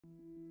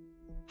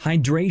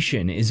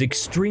Hydration is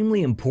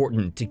extremely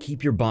important to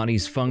keep your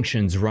body's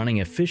functions running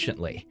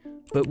efficiently.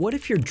 But what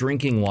if your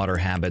drinking water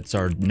habits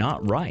are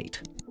not right?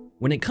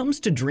 When it comes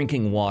to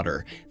drinking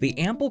water, the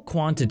ample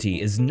quantity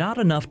is not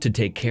enough to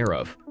take care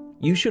of.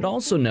 You should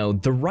also know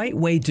the right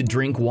way to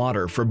drink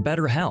water for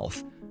better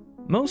health.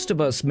 Most of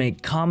us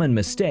make common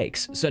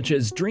mistakes, such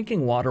as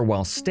drinking water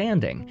while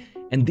standing,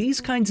 and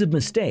these kinds of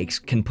mistakes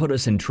can put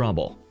us in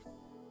trouble.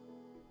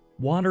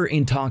 Water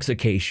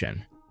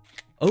intoxication.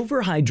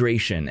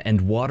 Overhydration and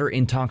water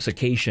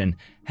intoxication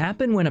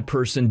happen when a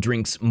person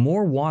drinks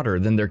more water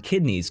than their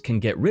kidneys can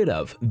get rid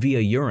of via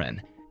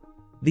urine.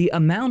 The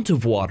amount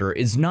of water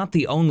is not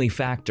the only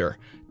factor.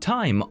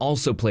 Time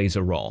also plays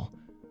a role.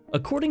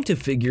 According to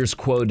figures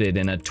quoted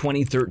in a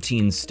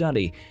 2013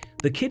 study,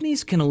 the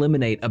kidneys can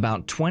eliminate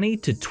about 20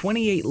 to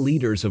 28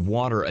 liters of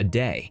water a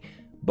day,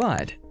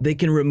 but they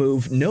can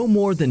remove no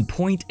more than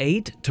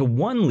 0.8 to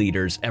 1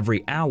 liters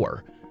every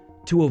hour.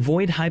 To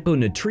avoid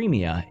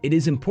hyponatremia, it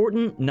is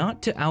important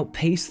not to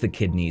outpace the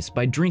kidneys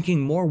by drinking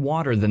more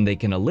water than they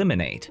can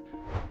eliminate.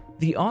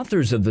 The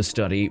authors of the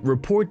study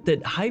report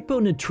that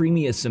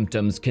hyponatremia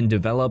symptoms can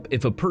develop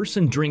if a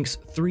person drinks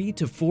 3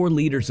 to 4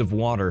 liters of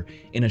water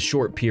in a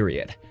short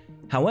period.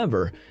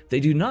 However,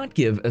 they do not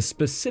give a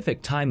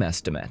specific time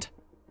estimate.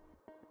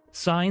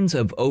 Signs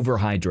of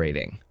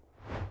overhydrating.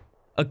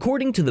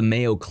 According to the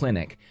Mayo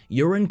Clinic,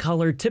 urine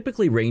color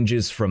typically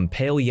ranges from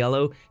pale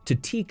yellow to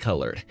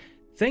tea-colored,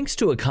 thanks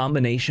to a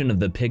combination of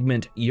the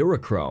pigment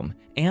urochrome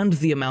and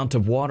the amount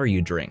of water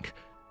you drink.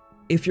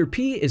 If your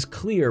pee is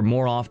clear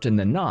more often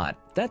than not,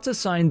 that's a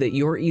sign that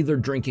you're either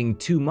drinking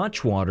too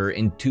much water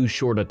in too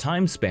short a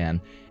time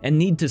span and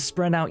need to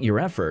spread out your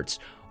efforts,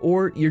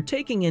 or you're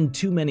taking in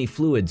too many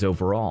fluids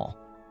overall.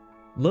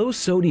 Low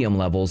sodium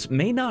levels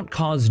may not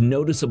cause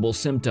noticeable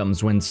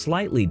symptoms when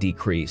slightly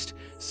decreased,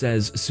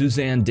 says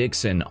Suzanne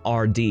Dixon,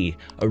 RD,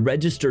 a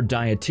registered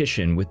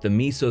dietitian with the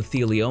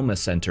Mesothelioma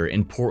Center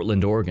in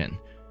Portland, Oregon.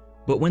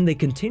 But when they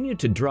continue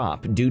to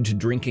drop due to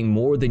drinking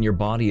more than your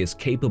body is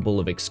capable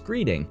of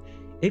excreting,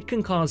 it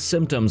can cause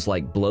symptoms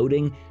like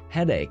bloating,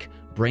 headache,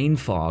 brain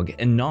fog,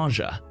 and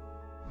nausea.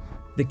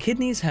 The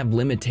kidneys have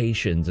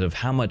limitations of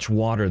how much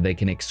water they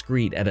can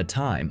excrete at a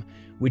time,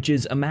 which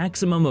is a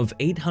maximum of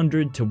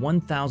 800 to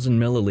 1,000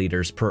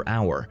 milliliters per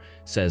hour,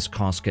 says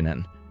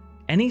Koskinen.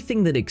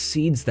 Anything that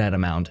exceeds that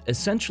amount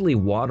essentially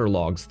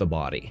waterlogs the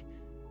body.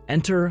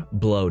 Enter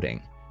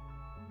bloating.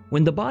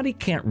 When the body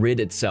can't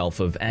rid itself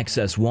of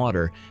excess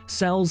water,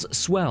 cells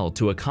swell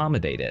to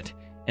accommodate it,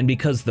 and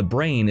because the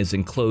brain is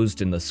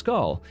enclosed in the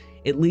skull,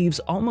 it leaves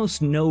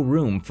almost no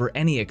room for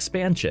any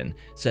expansion,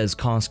 says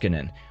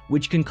Koskinen,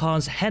 which can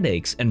cause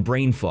headaches and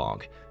brain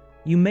fog.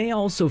 You may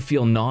also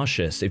feel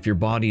nauseous if your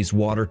body's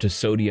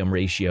water-to-sodium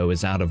ratio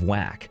is out of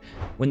whack.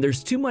 When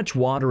there's too much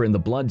water in the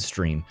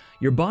bloodstream,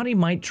 your body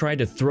might try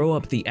to throw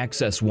up the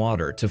excess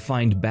water to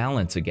find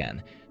balance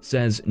again,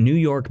 says New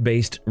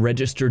York-based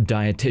registered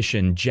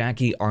dietitian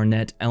Jackie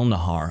Arnett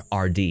Elnahar,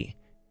 RD.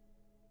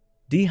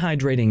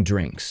 Dehydrating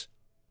drinks.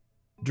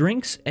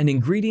 Drinks and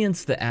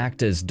ingredients that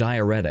act as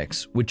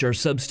diuretics, which are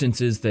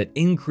substances that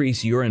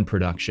increase urine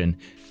production,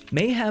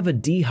 may have a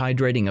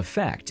dehydrating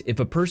effect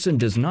if a person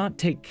does not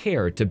take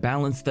care to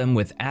balance them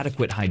with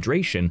adequate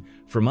hydration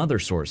from other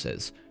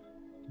sources.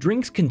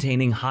 Drinks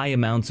containing high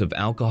amounts of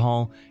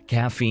alcohol,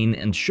 caffeine,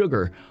 and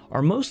sugar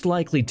are most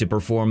likely to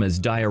perform as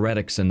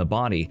diuretics in the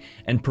body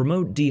and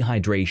promote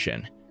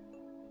dehydration.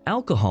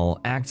 Alcohol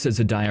acts as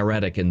a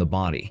diuretic in the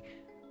body.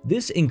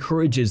 This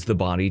encourages the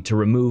body to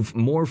remove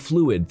more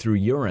fluid through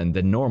urine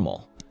than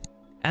normal.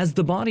 As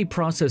the body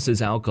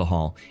processes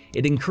alcohol,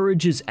 it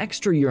encourages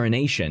extra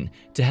urination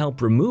to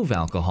help remove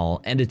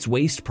alcohol and its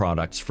waste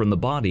products from the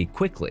body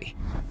quickly.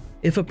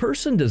 If a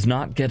person does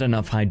not get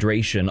enough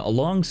hydration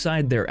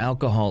alongside their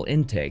alcohol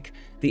intake,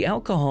 the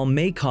alcohol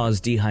may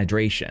cause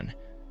dehydration.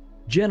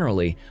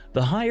 Generally,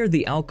 the higher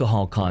the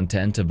alcohol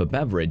content of a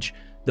beverage,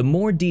 the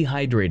more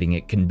dehydrating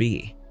it can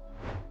be.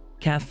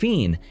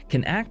 Caffeine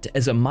can act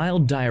as a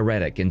mild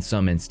diuretic in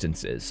some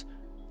instances.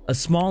 A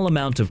small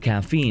amount of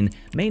caffeine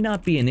may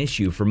not be an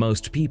issue for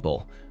most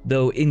people,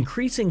 though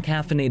increasing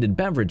caffeinated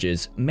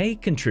beverages may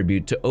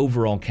contribute to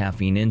overall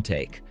caffeine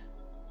intake.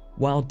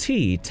 While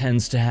tea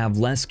tends to have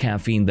less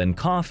caffeine than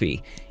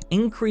coffee,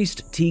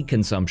 increased tea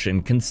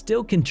consumption can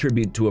still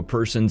contribute to a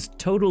person's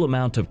total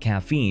amount of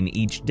caffeine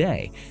each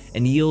day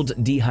and yield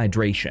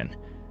dehydration.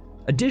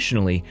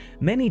 Additionally,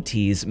 many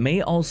teas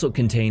may also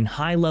contain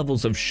high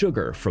levels of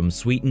sugar from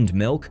sweetened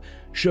milk,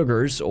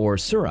 sugars, or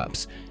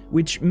syrups,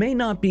 which may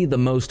not be the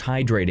most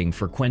hydrating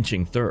for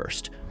quenching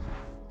thirst.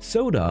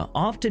 Soda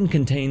often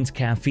contains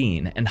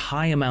caffeine and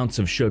high amounts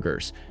of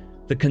sugars.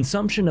 The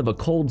consumption of a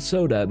cold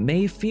soda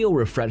may feel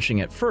refreshing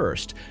at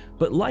first,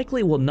 but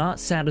likely will not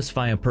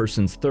satisfy a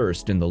person's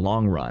thirst in the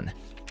long run.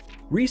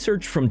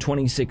 Research from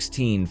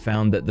 2016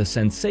 found that the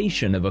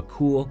sensation of a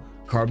cool,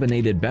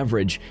 carbonated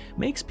beverage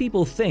makes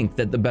people think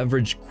that the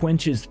beverage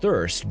quenches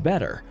thirst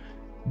better.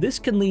 This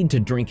can lead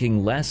to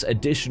drinking less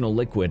additional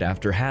liquid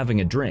after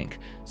having a drink,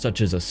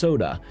 such as a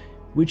soda,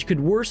 which could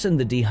worsen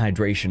the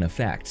dehydration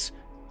effects.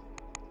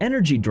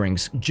 Energy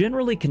drinks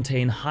generally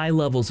contain high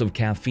levels of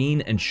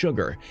caffeine and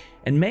sugar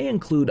and may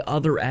include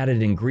other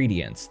added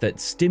ingredients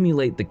that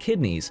stimulate the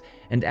kidneys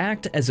and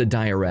act as a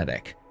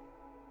diuretic.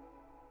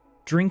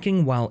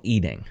 Drinking while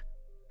eating.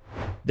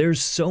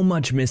 There's so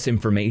much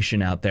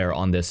misinformation out there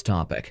on this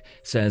topic,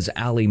 says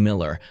Ali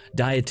Miller,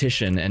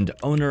 dietitian and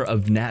owner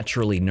of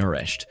Naturally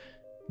Nourished.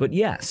 But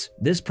yes,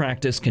 this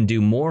practice can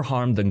do more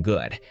harm than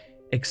good.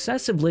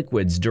 Excessive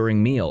liquids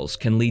during meals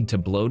can lead to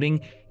bloating,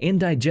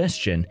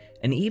 indigestion,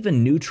 and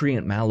even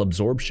nutrient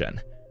malabsorption.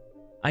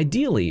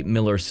 Ideally,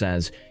 Miller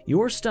says,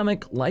 your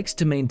stomach likes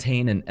to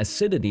maintain an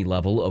acidity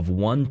level of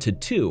 1 to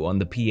 2 on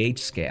the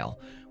pH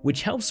scale,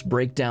 which helps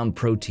break down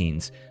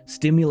proteins,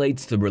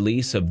 stimulates the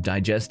release of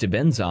digestive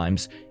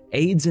enzymes,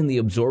 aids in the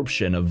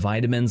absorption of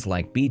vitamins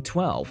like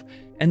B12,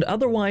 and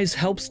otherwise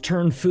helps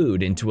turn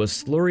food into a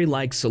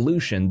slurry-like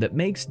solution that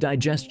makes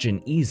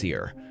digestion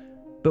easier.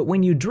 But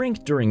when you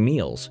drink during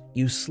meals,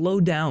 you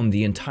slow down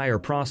the entire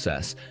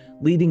process,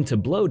 leading to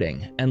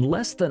bloating and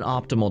less than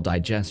optimal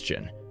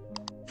digestion.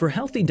 For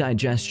healthy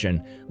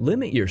digestion,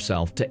 limit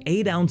yourself to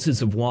 8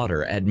 ounces of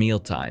water at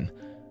mealtime.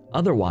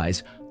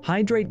 Otherwise,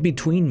 hydrate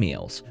between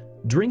meals,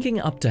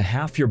 drinking up to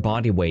half your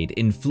body weight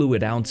in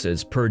fluid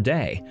ounces per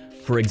day.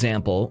 For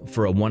example,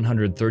 for a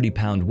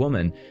 130-pound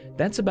woman,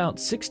 that's about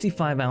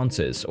 65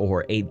 ounces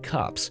or 8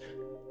 cups.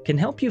 Can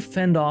help you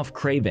fend off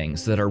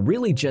cravings that are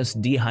really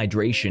just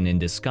dehydration in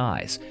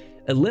disguise,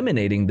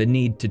 eliminating the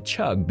need to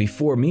chug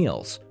before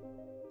meals.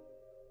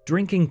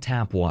 Drinking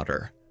tap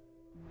water.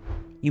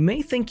 You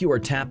may think you are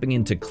tapping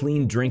into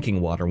clean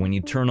drinking water when you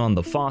turn on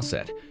the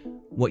faucet.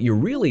 What you're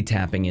really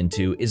tapping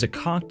into is a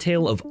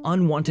cocktail of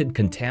unwanted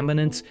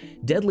contaminants,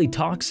 deadly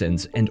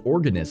toxins, and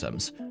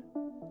organisms.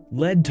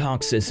 Lead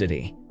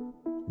toxicity.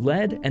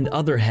 Lead and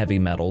other heavy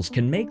metals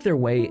can make their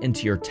way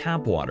into your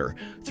tap water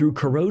through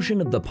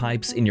corrosion of the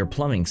pipes in your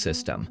plumbing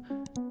system.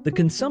 The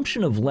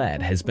consumption of lead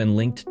has been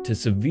linked to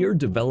severe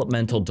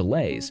developmental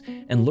delays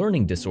and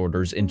learning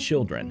disorders in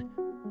children.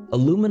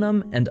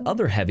 Aluminum and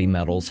other heavy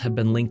metals have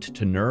been linked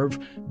to nerve,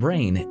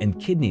 brain, and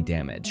kidney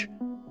damage.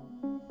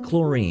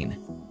 Chlorine.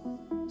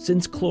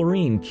 Since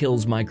chlorine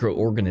kills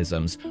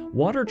microorganisms,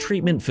 water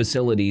treatment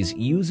facilities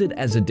use it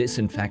as a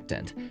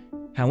disinfectant.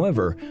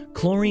 However,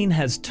 chlorine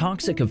has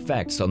toxic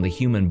effects on the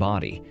human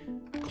body.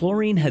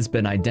 Chlorine has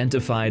been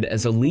identified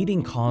as a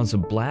leading cause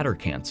of bladder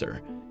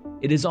cancer.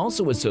 It is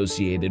also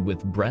associated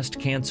with breast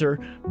cancer,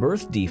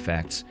 birth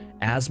defects,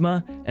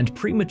 asthma, and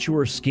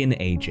premature skin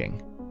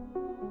aging.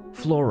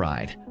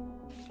 Fluoride.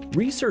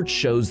 Research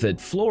shows that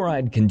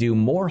fluoride can do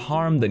more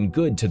harm than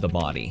good to the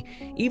body,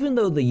 even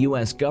though the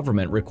US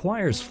government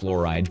requires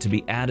fluoride to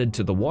be added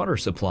to the water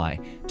supply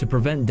to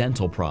prevent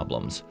dental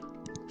problems.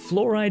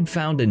 Fluoride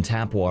found in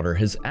tap water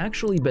has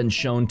actually been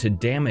shown to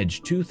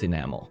damage tooth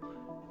enamel.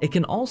 It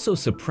can also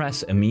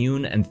suppress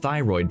immune and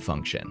thyroid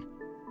function.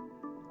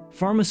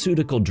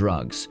 Pharmaceutical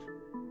drugs.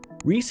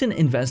 Recent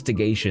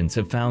investigations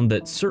have found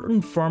that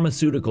certain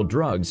pharmaceutical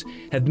drugs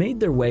have made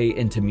their way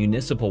into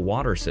municipal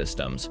water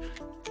systems.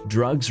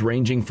 Drugs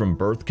ranging from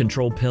birth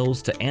control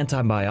pills to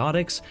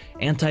antibiotics,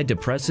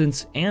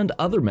 antidepressants, and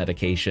other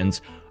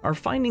medications are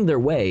finding their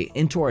way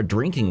into our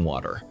drinking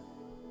water.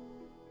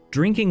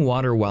 Drinking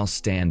water while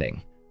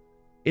standing.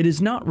 It is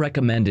not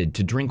recommended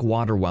to drink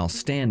water while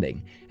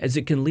standing, as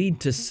it can lead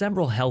to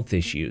several health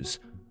issues.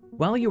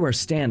 While you are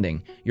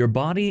standing, your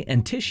body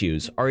and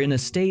tissues are in a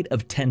state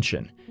of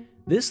tension.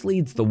 This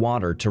leads the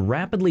water to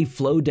rapidly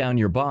flow down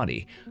your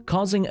body,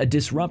 causing a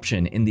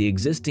disruption in the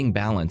existing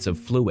balance of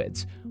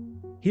fluids.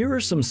 Here are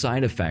some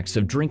side effects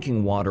of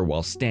drinking water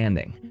while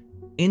standing.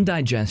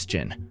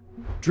 Indigestion.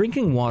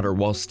 Drinking water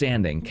while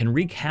standing can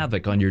wreak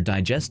havoc on your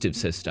digestive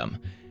system.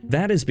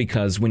 That is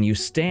because when you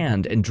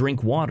stand and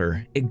drink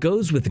water, it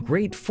goes with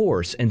great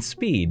force and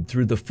speed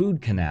through the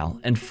food canal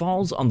and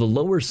falls on the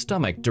lower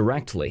stomach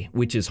directly,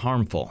 which is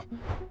harmful.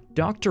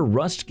 Dr.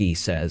 Rustke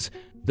says,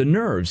 the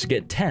nerves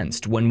get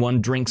tensed when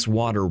one drinks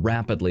water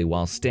rapidly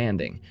while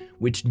standing,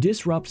 which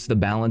disrupts the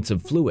balance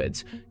of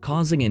fluids,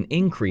 causing an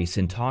increase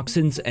in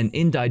toxins and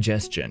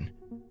indigestion.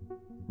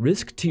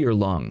 Risk to your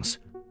lungs.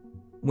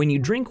 When you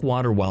drink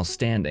water while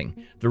standing,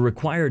 the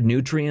required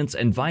nutrients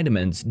and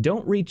vitamins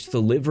don't reach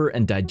the liver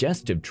and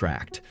digestive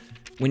tract.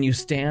 When you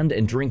stand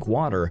and drink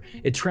water,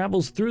 it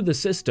travels through the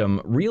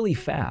system really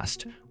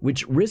fast,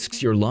 which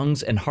risks your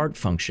lungs and heart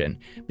function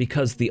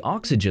because the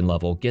oxygen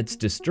level gets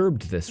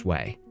disturbed this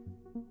way.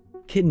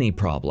 Kidney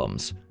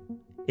problems.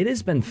 It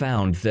has been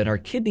found that our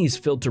kidneys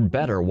filter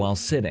better while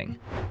sitting.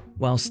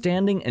 While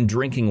standing and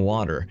drinking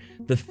water,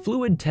 the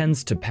fluid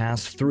tends to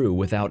pass through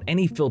without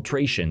any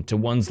filtration to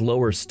one's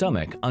lower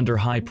stomach under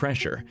high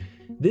pressure.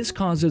 This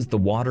causes the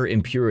water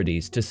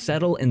impurities to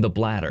settle in the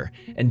bladder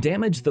and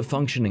damage the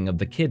functioning of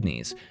the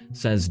kidneys,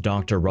 says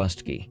Dr.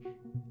 Rustke.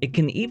 It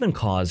can even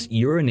cause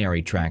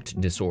urinary tract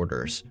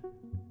disorders.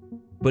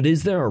 But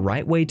is there a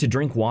right way to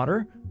drink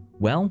water?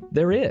 Well,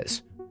 there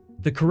is.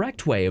 The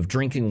correct way of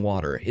drinking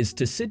water is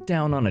to sit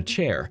down on a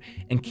chair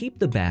and keep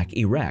the back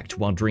erect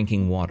while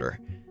drinking water.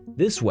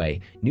 This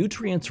way,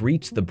 nutrients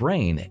reach the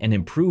brain and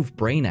improve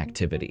brain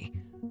activity.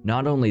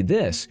 Not only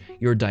this,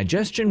 your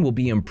digestion will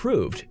be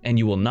improved and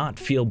you will not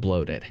feel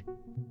bloated.